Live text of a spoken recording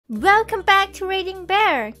Welcome back to Reading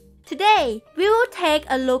Bear. Today, we will take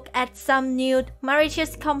a look at some new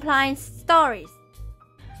malicious compliance stories.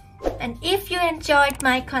 And if you enjoyed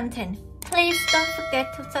my content, please don't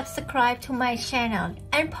forget to subscribe to my channel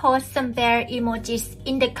and post some bear emojis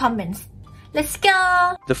in the comments. Let's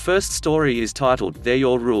go! The first story is titled, They're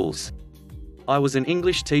Your Rules. I was an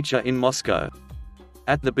English teacher in Moscow.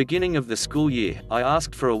 At the beginning of the school year, I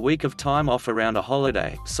asked for a week of time off around a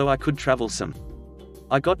holiday, so I could travel some.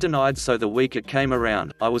 I got denied, so the week it came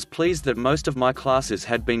around, I was pleased that most of my classes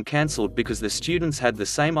had been cancelled because the students had the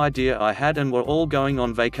same idea I had and were all going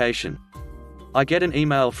on vacation. I get an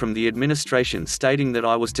email from the administration stating that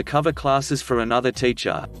I was to cover classes for another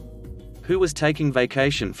teacher who was taking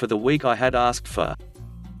vacation for the week I had asked for.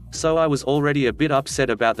 So I was already a bit upset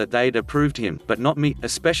about that they'd approved him, but not me,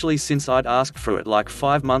 especially since I'd asked for it like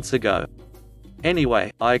 5 months ago.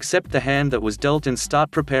 Anyway, I accept the hand that was dealt and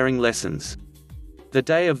start preparing lessons. The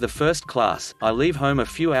day of the first class, I leave home a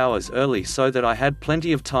few hours early so that I had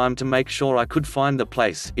plenty of time to make sure I could find the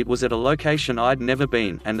place. It was at a location I'd never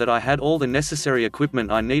been, and that I had all the necessary equipment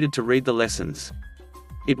I needed to read the lessons.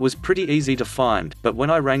 It was pretty easy to find, but when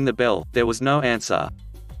I rang the bell, there was no answer.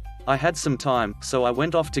 I had some time, so I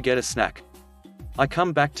went off to get a snack. I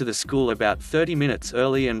come back to the school about 30 minutes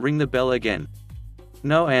early and ring the bell again.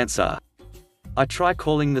 No answer. I try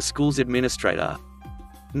calling the school's administrator.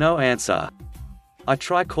 No answer. I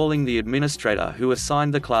try calling the administrator who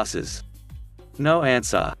assigned the classes. No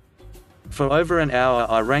answer. For over an hour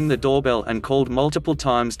I rang the doorbell and called multiple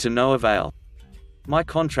times to no avail. My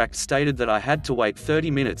contract stated that I had to wait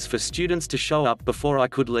 30 minutes for students to show up before I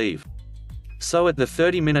could leave. So at the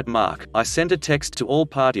 30-minute mark, I sent a text to all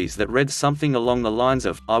parties that read something along the lines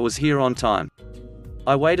of, "I was here on time."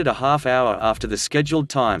 I waited a half hour after the scheduled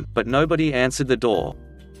time, but nobody answered the door.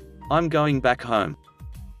 I'm going back home.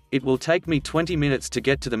 It will take me 20 minutes to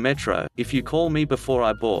get to the metro. If you call me before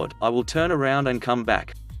I board, I will turn around and come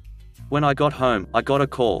back. When I got home, I got a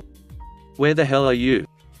call. "Where the hell are you?"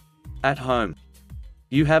 "At home."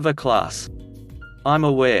 "You have a class." "I'm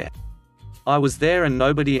aware." I was there and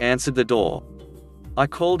nobody answered the door. I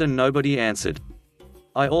called and nobody answered.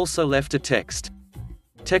 I also left a text.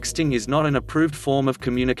 Texting is not an approved form of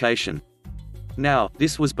communication. Now,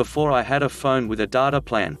 this was before I had a phone with a data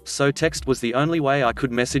plan, so text was the only way I could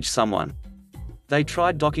message someone. They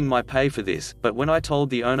tried docking my pay for this, but when I told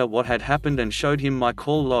the owner what had happened and showed him my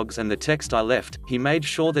call logs and the text I left, he made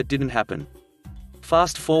sure that didn't happen.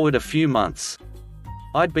 Fast forward a few months.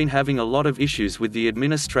 I'd been having a lot of issues with the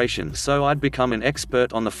administration, so I'd become an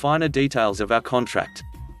expert on the finer details of our contract.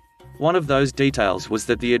 One of those details was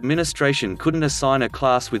that the administration couldn't assign a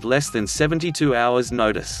class with less than 72 hours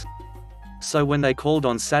notice. So when they called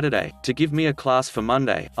on Saturday to give me a class for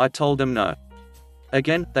Monday, I told them no.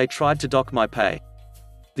 Again, they tried to dock my pay.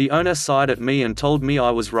 The owner sighed at me and told me I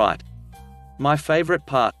was right. My favorite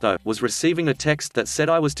part, though, was receiving a text that said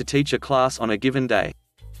I was to teach a class on a given day.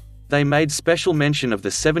 They made special mention of the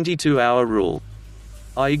 72-hour rule.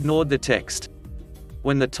 I ignored the text.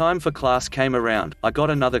 When the time for class came around, I got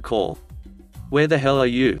another call. "Where the hell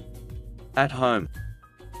are you?" "At home."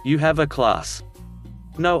 "You have a class."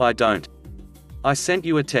 "No, I don't." "I sent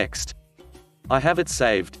you a text." "I have it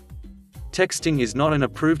saved." Texting is not an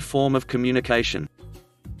approved form of communication.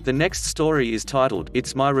 The next story is titled,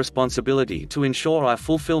 It's My Responsibility to Ensure I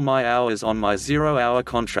Fulfill My Hours on My 0-Hour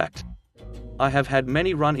Contract. I have had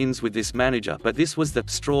many run-ins with this manager, but this was the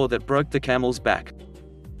straw that broke the camel's back.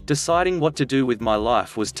 Deciding what to do with my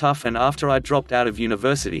life was tough, and after I dropped out of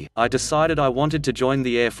university, I decided I wanted to join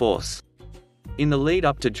the Air Force. In the lead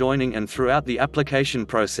up to joining and throughout the application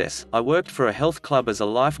process, I worked for a health club as a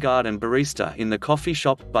lifeguard and barista in the coffee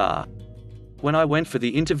shop bar. When I went for the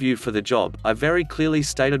interview for the job, I very clearly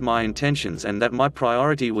stated my intentions and that my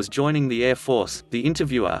priority was joining the Air Force. The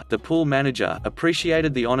interviewer, the pool manager,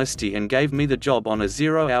 appreciated the honesty and gave me the job on a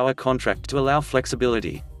 0-hour contract to allow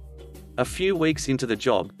flexibility. A few weeks into the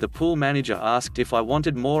job, the pool manager asked if I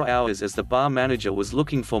wanted more hours, as the bar manager was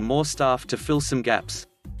looking for more staff to fill some gaps.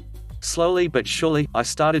 Slowly but surely, I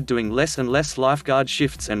started doing less and less lifeguard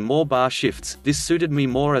shifts and more bar shifts. This suited me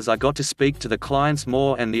more as I got to speak to the clients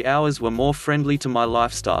more and the hours were more friendly to my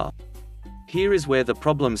lifestyle. Here is where the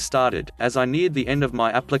problems started. As I neared the end of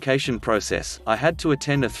my application process, I had to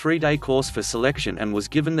attend a 3-day course for selection and was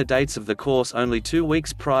given the dates of the course only 2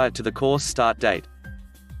 weeks prior to the course start date.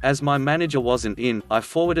 As my manager wasn't in, I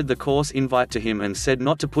forwarded the course invite to him and said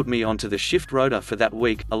not to put me onto the shift rota for that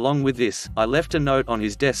week. Along with this, I left a note on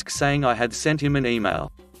his desk saying I had sent him an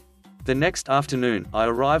email. The next afternoon, I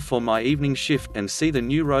arrive for my evening shift and see the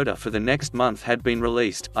new rota for the next month had been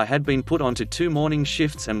released. I had been put onto 2 morning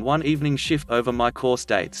shifts and 1 evening shift over my course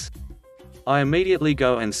dates. I immediately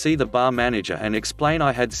go and see the bar manager and explain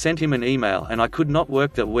I had sent him an email and I could not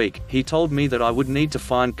work that week. He told me that I would need to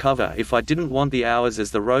find cover if I didn't want the hours as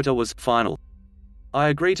the rota was final. I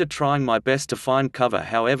agree to trying my best to find cover,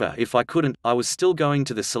 however, if I couldn't, I was still going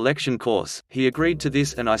to the selection course. He agreed to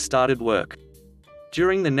this and I started work.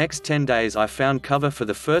 During the next 10 days I found cover for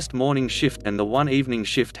the first morning shift and the 1 evening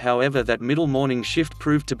shift, however that middle morning shift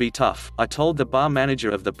proved to be tough. I told the bar manager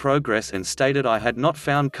of the progress and stated I had not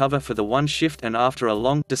found cover for the 1 shift, and after a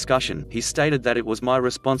long discussion, he stated that it was my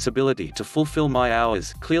responsibility to fulfill my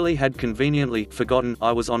hours. Clearly had conveniently forgotten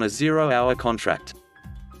I was on a 0-hour contract.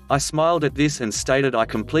 I smiled at this and stated I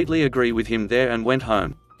completely agree with him there and went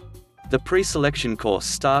home. The pre-selection course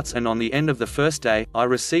starts, and on the end of the first day, I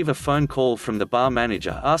receive a phone call from the bar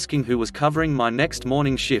manager asking who was covering my next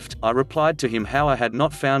morning shift. I replied to him how I had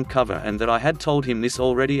not found cover and that I had told him this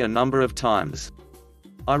already a number of times.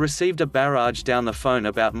 I received a barrage down the phone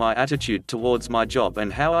about my attitude towards my job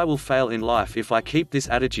and how I will fail in life if I keep this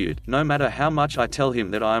attitude. No matter how much I tell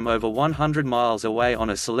him that I am over 100 miles away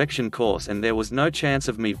on a selection course and there was no chance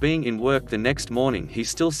of me being in work the next morning, he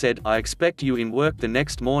still said, "I expect you in work the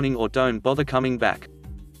next morning or don't bother coming back."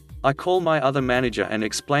 I call my other manager and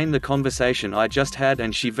explain the conversation I just had,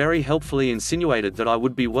 and she very helpfully insinuated that I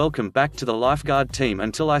would be welcome back to the lifeguard team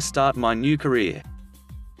until I start my new career.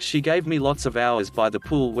 She gave me lots of hours by the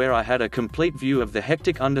pool where I had a complete view of the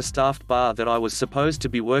hectic understaffed bar that I was supposed to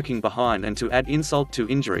be working behind, and to add insult to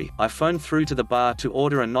injury, I phoned through to the bar to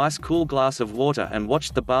order a nice cool glass of water and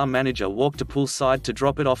watched the bar manager walk to poolside to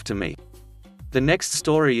drop it off to me. The next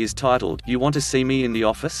story is titled, "You Want to See Me in the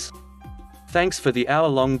Office?" Thanks for the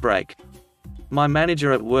hour-long break. My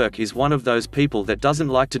manager at work is one of those people that doesn't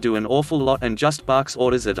like to do an awful lot and just barks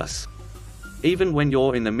orders at us. Even when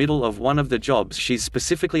you're in the middle of one of the jobs she's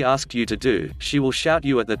specifically asked you to do, she will shout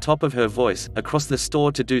you at the top of her voice across the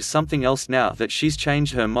store to do something else now that she's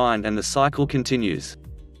changed her mind, and the cycle continues.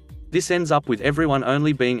 This ends up with everyone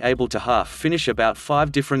only being able to finish about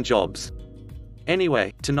 5 different jobs.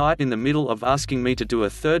 Anyway, tonight, in the middle of asking me to do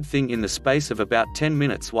a third thing in the space of about 10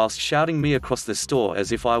 minutes whilst shouting me across the store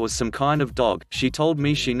as if I was some kind of dog, she told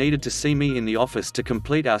me she needed to see me in the office to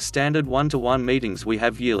complete our standard 1-to-1 meetings we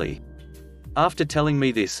have yearly. After telling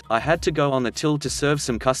me this, I had to go on the till to serve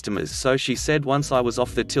some customers, so she said once I was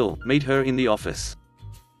off the till, meet her in the office.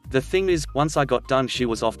 The thing is, once I got done she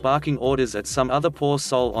was off barking orders at some other poor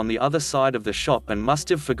soul on the other side of the shop and must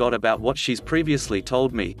have forgot about what she's previously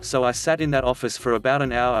told me, so I sat in that office for about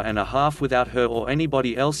an hour and a half without her or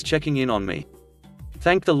anybody else checking in on me.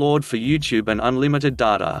 Thank the Lord for YouTube and unlimited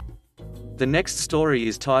data. The next story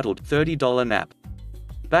is titled, $30 Nap.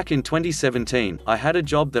 Back in 2017, I had a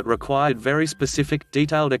job that required very specific,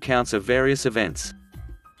 detailed accounts of various events.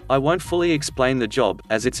 I won't fully explain the job,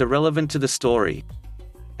 as it's irrelevant to the story.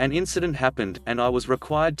 An incident happened, and I was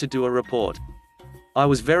required to do a report. I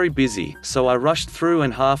was very busy, so I rushed through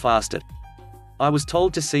and half-assed it. I was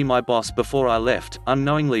told to see my boss before I left,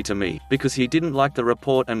 unknowingly to me, because he didn't like the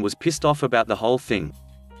report and was pissed off about the whole thing.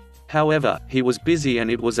 However, he was busy and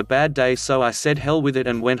it was a bad day, so I said hell with it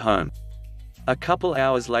and went home. A couple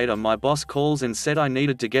hours later my boss calls and said I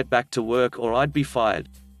needed to get back to work or I'd be fired.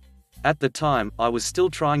 At the time, I was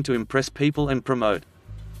still trying to impress people and promote.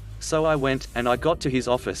 So I went, and I got to his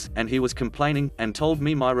office, and he was complaining, and told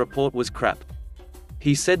me my report was crap.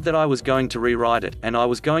 He said that I was going to rewrite it, and I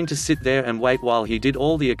was going to sit there and wait while he did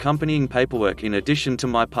all the accompanying paperwork in addition to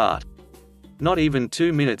my part. Not even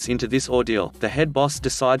 2 minutes into this ordeal, the head boss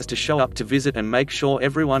decides to show up to visit and make sure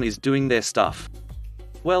everyone is doing their stuff.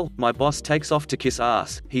 Well, my boss takes off to kiss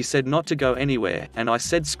ass. He said not to go anywhere, and I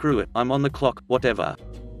said screw it, I'm on the clock, whatever.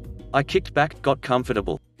 I kicked back, got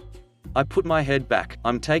comfortable. I put my head back,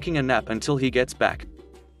 I'm taking a nap until he gets back.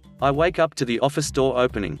 I wake up to the office door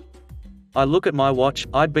opening. I look at my watch,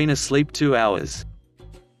 I'd been asleep 2 hours.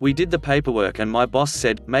 We did the paperwork and my boss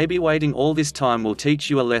said, maybe waiting all this time will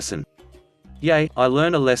teach you a lesson. Yay, I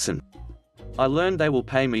learn a lesson. I learned they will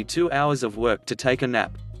pay me 2 hours of work to take a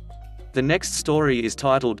nap. The next story is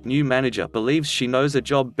titled, New Manager Believes She Knows a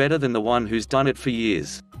Job Better Than the One Who's Done It for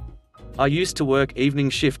Years. I used to work evening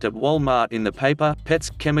shift at Walmart in the paper, pets,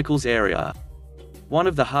 chemicals area. One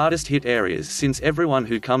of the hardest hit areas since everyone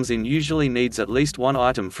who comes in usually needs at least one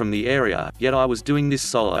item from the area, yet I was doing this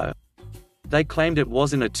solo. They claimed it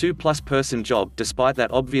wasn't a 2+ person job despite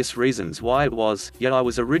that obvious reasons why it was, yet I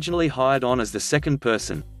was originally hired on as the second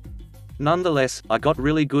person. Nonetheless, I got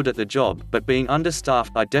really good at the job, but being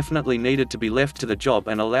understaffed I definitely needed to be left to the job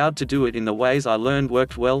and allowed to do it in the ways I learned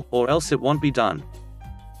worked well, or else it won't be done.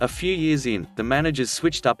 A few years in, the managers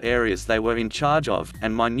switched up areas they were in charge of,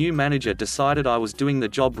 and my new manager decided I was doing the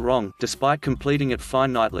job wrong, despite completing it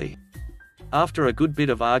fine nightly. After a good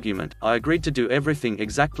bit of argument, I agreed to do everything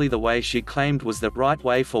exactly the way she claimed was the right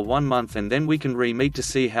way for 1 month, and then we can re-meet to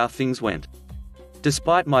see how things went.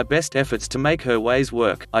 Despite my best efforts to make her ways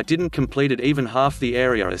work, I didn't complete it even half the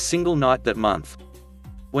area a single night that month.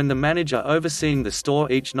 When the manager overseeing the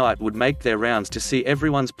store each night would make their rounds to see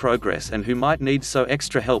everyone's progress and who might need so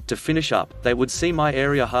extra help to finish up, they would see my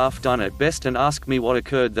area half done at best and ask me what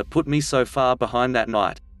occurred that put me so far behind that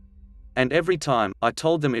night. And every time, I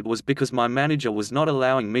told them it was because my manager was not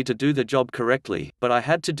allowing me to do the job correctly, but I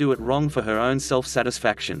had to do it wrong for her own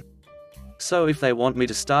self-satisfaction. So if they want me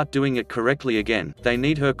to start doing it correctly again, they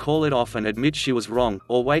need her call it off and admit she was wrong,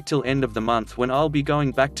 or wait till end of the month when I'll be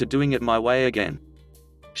going back to doing it my way again.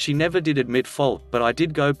 She never did admit fault, but I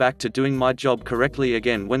did go back to doing my job correctly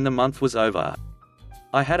again when the month was over.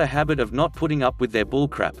 I had a habit of not putting up with their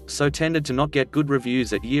bullcrap, so tended to not get good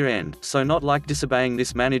reviews at year end, so not like disobeying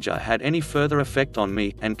this manager had any further effect on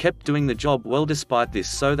me, and kept doing the job well despite this,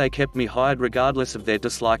 so they kept me hired regardless of their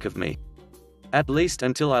dislike of me. At least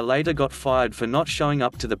until I later got fired for not showing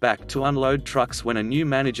up to the back to unload trucks when a new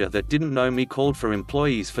manager that didn't know me called for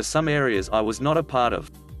employees for some areas I was not a part of.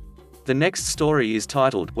 The next story is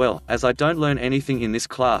titled, "Well, as I don't learn anything in this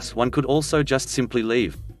class, one could also just simply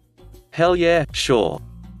leave." Hell yeah, sure.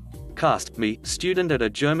 Cast, me, student at a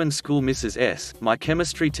German school, Mrs. S, my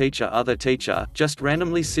chemistry teacher, other teacher, just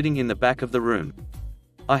randomly sitting in the back of the room.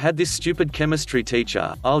 I had this stupid chemistry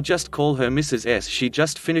teacher, I'll just call her Mrs. S. She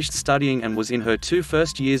just finished studying and was in her 2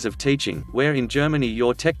 first years of teaching, where in Germany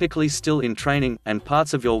you're technically still in training, and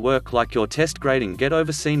parts of your work like your test grading get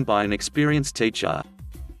overseen by an experienced teacher.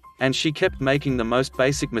 And she kept making the most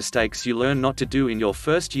basic mistakes you learn not to do in your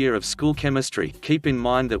first year of school chemistry. Keep in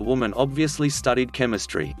mind that woman obviously studied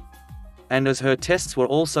chemistry. And as her tests were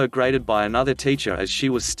also graded by another teacher as she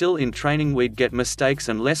was still in training, we'd get mistakes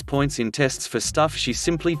and less points in tests for stuff she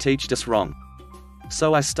simply taught us wrong.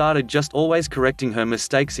 So I started just always correcting her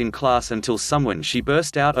mistakes in class until someone she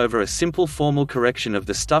burst out over a simple formal correction of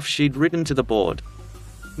the stuff she'd written to the board.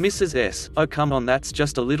 Mrs. S, oh come on, that's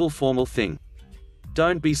just a little formal thing.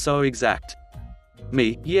 Don't be so exact.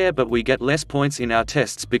 Me, yeah, but we get less points in our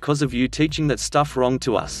tests because of you teaching that stuff wrong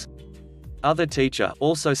to us. Other teacher,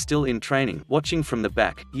 also still in training, watching from the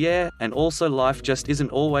back, yeah, and also life just isn't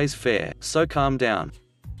always fair, so calm down.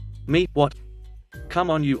 Me, what? Come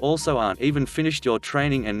on, you also aren't even finished your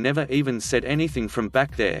training and never even said anything from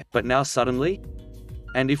back there, but now suddenly?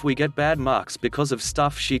 And if we get bad marks because of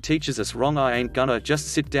stuff she teaches us wrong, I ain't gonna just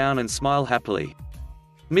sit down and smile happily.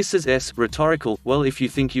 Mrs. S, rhetorical, well, if you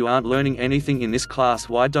think you aren't learning anything in this class,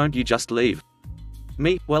 why don't you just leave?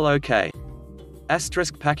 Me, well, okay.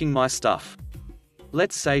 Asterisk, packing my stuff.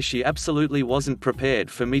 Let's say she absolutely wasn't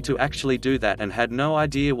prepared for me to actually do that and had no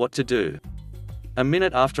idea what to do. A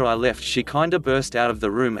minute after I left, she kinda burst out of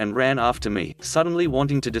the room and ran after me, suddenly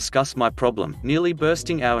wanting to discuss my problem, nearly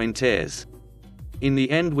bursting out in tears. In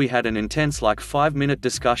the end we had an intense 5-minute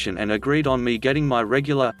discussion and agreed on me getting my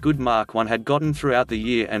regular, good mark one had gotten throughout the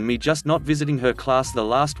year and me just not visiting her class the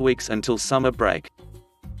last weeks until summer break.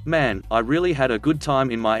 Man, I really had a good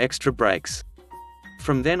time in my extra breaks.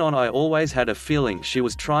 From then on I always had a feeling she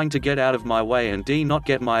was trying to get out of my way and not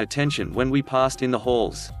get my attention when we passed in the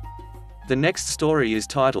halls. The next story is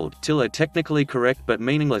titled, "Till a technically correct but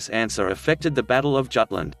meaningless answer affected the Battle of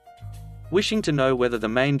Jutland." Wishing to know whether the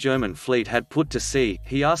main German fleet had put to sea,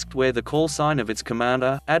 he asked where the call sign of its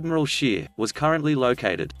commander, Admiral Scheer, was currently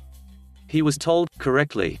located. He was told,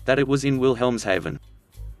 correctly, that it was in Wilhelmshaven.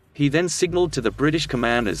 He then signaled to the British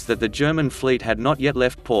commanders that the German fleet had not yet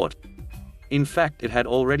left port. In fact, it had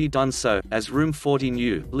already done so, as Room 40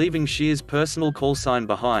 knew. Leaving Scheer's personal call sign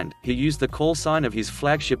behind, he used the call sign of his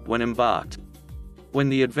flagship when embarked. When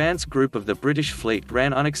the advance group of the British fleet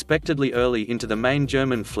ran unexpectedly early into the main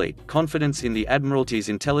German fleet, confidence in the Admiralty's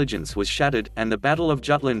intelligence was shattered, and the Battle of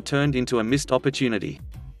Jutland turned into a missed opportunity.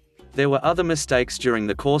 There were other mistakes during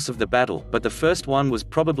the course of the battle, but the first one was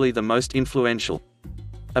probably the most influential.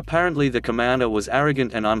 Apparently the commander was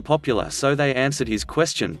arrogant and unpopular, so they answered his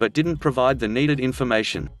question but didn't provide the needed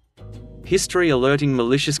information. History alerting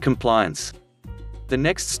malicious compliance. The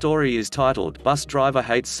next story is titled, "Bus Driver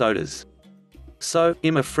Hates Sodas." So,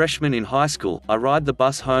 I'm a freshman in high school, I ride the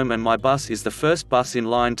bus home and my bus is the first bus in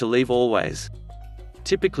line to leave always.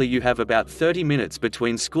 Typically you have about 30 minutes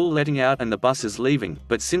between school letting out and the buses leaving,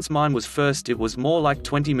 but since mine was first it was more like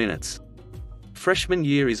 20 minutes. Freshman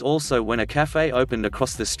year is also when a cafe opened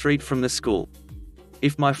across the street from the school.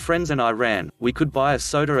 If my friends and I ran, we could buy a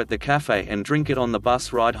soda at the cafe and drink it on the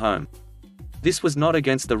bus ride home. This was not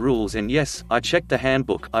against the rules, and yes, I checked the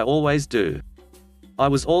handbook, I always do. I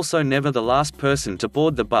was also never the last person to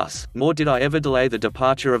board the bus, nor did I ever delay the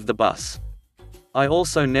departure of the bus. I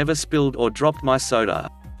also never spilled or dropped my soda.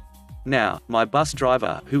 Now, my bus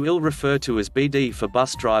driver, who I'll refer to as BD for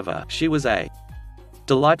bus driver, she was a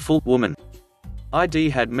delightful woman. ID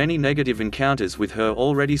had many negative encounters with her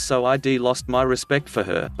already, so ID lost my respect for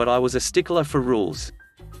her, but I was a stickler for rules.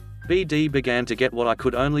 BD began to get what I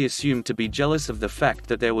could only assume to be jealous of the fact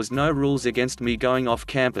that there was no rules against me going off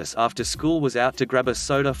campus after school was out to grab a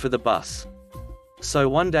soda for the bus. So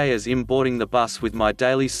one day as I'm boarding the bus with my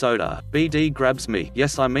daily soda, BD grabs me,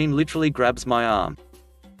 yes I mean literally grabs my arm.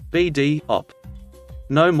 BD, op.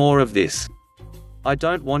 No more of this. I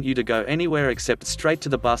don't want you to go anywhere except straight to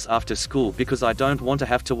the bus after school because I don't want to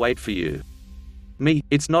have to wait for you. Me,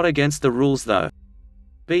 it's not against the rules though.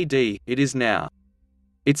 BD, it is now.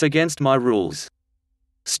 It's against my rules.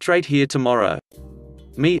 Straight here tomorrow.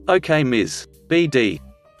 Me, okay Ms. BD.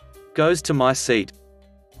 Goes to my seat.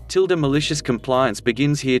 Tilda malicious compliance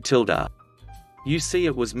begins here tilda. You see,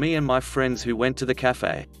 it was me and my friends who went to the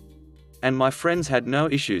cafe. And my friends had no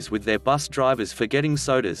issues with their bus drivers for getting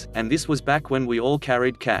sodas, and this was back when we all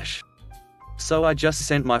carried cash. So I just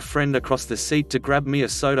sent my friend across the seat to grab me a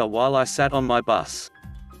soda while I sat on my bus.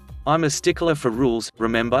 I'm a stickler for rules,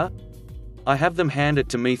 remember? I have them hand it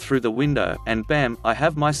to me through the window, and bam, I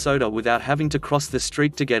have my soda without having to cross the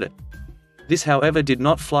street to get it. This however did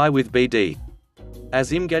not fly with BD.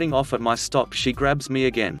 As I'm getting off at my stop, she grabs me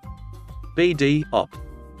again. BD, op.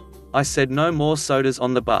 I said no more sodas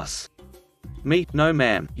on the bus. Me, no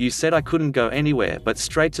ma'am, you said I couldn't go anywhere but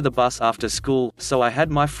straight to the bus after school, so I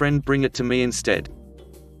had my friend bring it to me instead.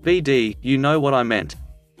 BD, you know what I meant.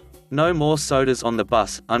 No more sodas on the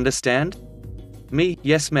bus, understand? Me,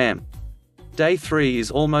 yes ma'am. Day 3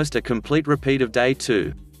 is almost a complete repeat of day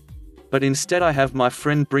 2. But instead I have my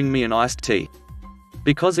friend bring me an iced tea.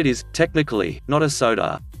 Because it is, technically, not a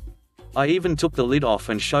soda. I even took the lid off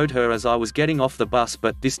and showed her as I was getting off the bus,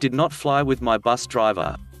 but this did not fly with my bus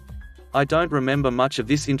driver. I don't remember much of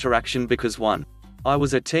this interaction because 1. I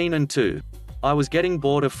was a teen, and 2. I was getting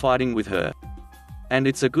bored of fighting with her. And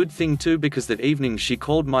it's a good thing too, because that evening she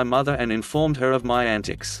called my mother and informed her of my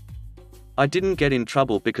antics. I didn't get in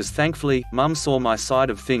trouble because thankfully, Mum saw my side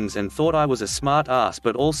of things and thought I was a smart ass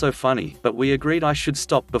but also funny, but we agreed I should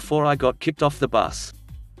stop before I got kicked off the bus.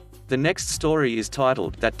 The next story is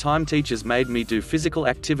titled, That Time Teachers Made Me Do Physical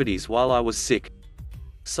Activities While I Was Sick.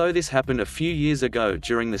 So this happened a few years ago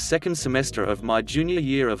during the second semester of my junior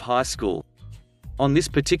year of high school. On this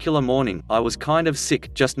particular morning, I was kind of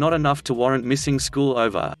sick, just not enough to warrant missing school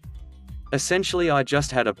over. Essentially I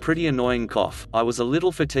just had a pretty annoying cough, I was a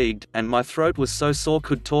little fatigued, and my throat was so sore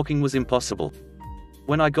talking was impossible.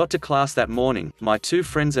 When I got to class that morning, my 2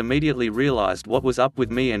 friends immediately realized what was up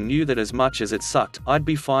with me and knew that as much as it sucked, I'd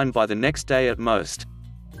be fine by the next day at most.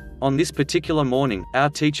 On this particular morning, our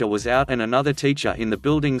teacher was out and another teacher in the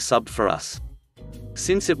building subbed for us.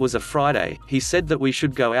 Since it was a Friday, he said that we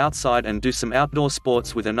should go outside and do some outdoor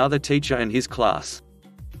sports with another teacher and his class.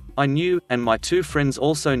 I knew, and my 2 friends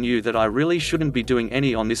also knew, that I really shouldn't be doing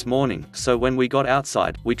any on this morning, so when we got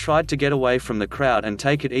outside, we tried to get away from the crowd and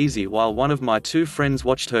take it easy while one of my 2 friends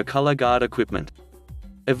watched her color guard equipment.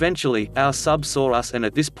 Eventually, our sub saw us and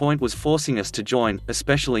at this point was forcing us to join,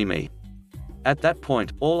 especially me. At that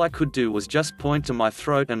point, all I could do was just point to my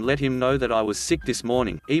throat and let him know that I was sick this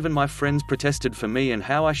morning. Even my friends protested for me and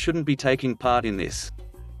how I shouldn't be taking part in this.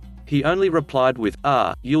 He only replied with,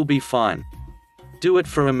 you'll be fine. Do it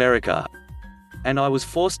for America. And I was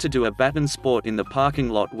forced to do a baton sport in the parking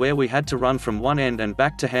lot where we had to run from one end and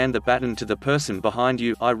back to hand the baton to the person behind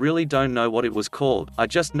you. I really don't know what it was called, I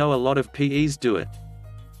just know a lot of PEs do it.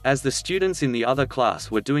 As the students in the other class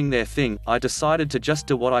were doing their thing, I decided to just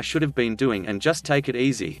do what I should have been doing and just take it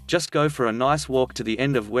easy, just go for a nice walk to the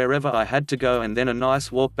end of wherever I had to go and then a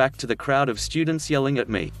nice walk back to the crowd of students yelling at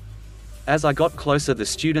me. As I got closer, the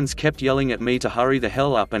students kept yelling at me to hurry the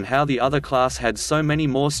hell up and how the other class had so many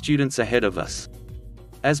more students ahead of us.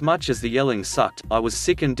 As much as the yelling sucked, I was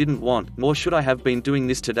sick and didn't want, nor should I have been doing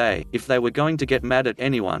this today. If they were going to get mad at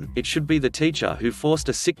anyone, it should be the teacher who forced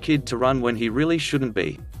a sick kid to run when he really shouldn't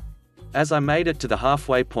be. As I made it to the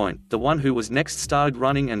halfway point, the one who was next started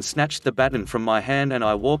running and snatched the baton from my hand, and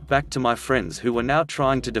I walked back to my friends who were now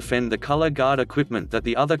trying to defend the color guard equipment that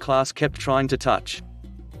the other class kept trying to touch.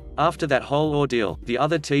 After that whole ordeal, the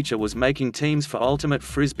other teacher was making teams for ultimate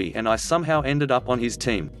frisbee and I somehow ended up on his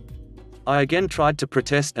team. I again tried to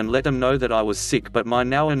protest and let them know that I was sick, but my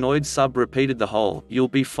now annoyed sub repeated the whole, "You'll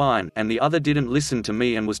be fine," and the other didn't listen to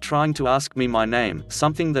me and was trying to ask me my name,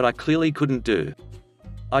 something that I clearly couldn't do.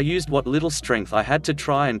 I used what little strength I had to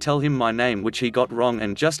try and tell him my name, which he got wrong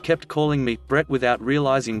and just kept calling me Brett without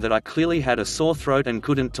realizing that I clearly had a sore throat and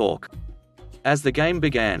couldn't talk. As the game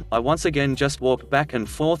began, I once again just walked back and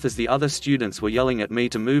forth as the other students were yelling at me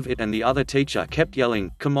to move it and the other teacher kept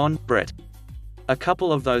yelling, "Come on, Brett." A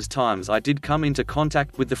couple of those times I did come into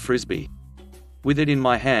contact with the frisbee. With it in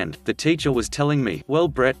my hand, the teacher was telling me, "Well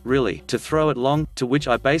Brett, really, to throw it long," to which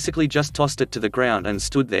I basically just tossed it to the ground and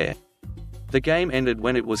stood there. The game ended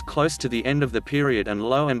when it was close to the end of the period, and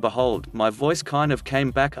lo and behold, my voice kind of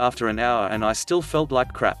came back after an hour and I still felt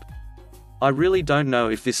like crap. I really don't know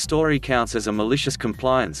if this story counts as a malicious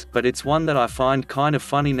compliance, but it's one that I find kind of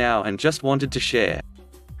funny now and just wanted to share.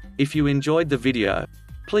 If you enjoyed the video,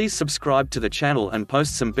 please subscribe to the channel and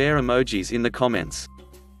post some bear emojis in the comments.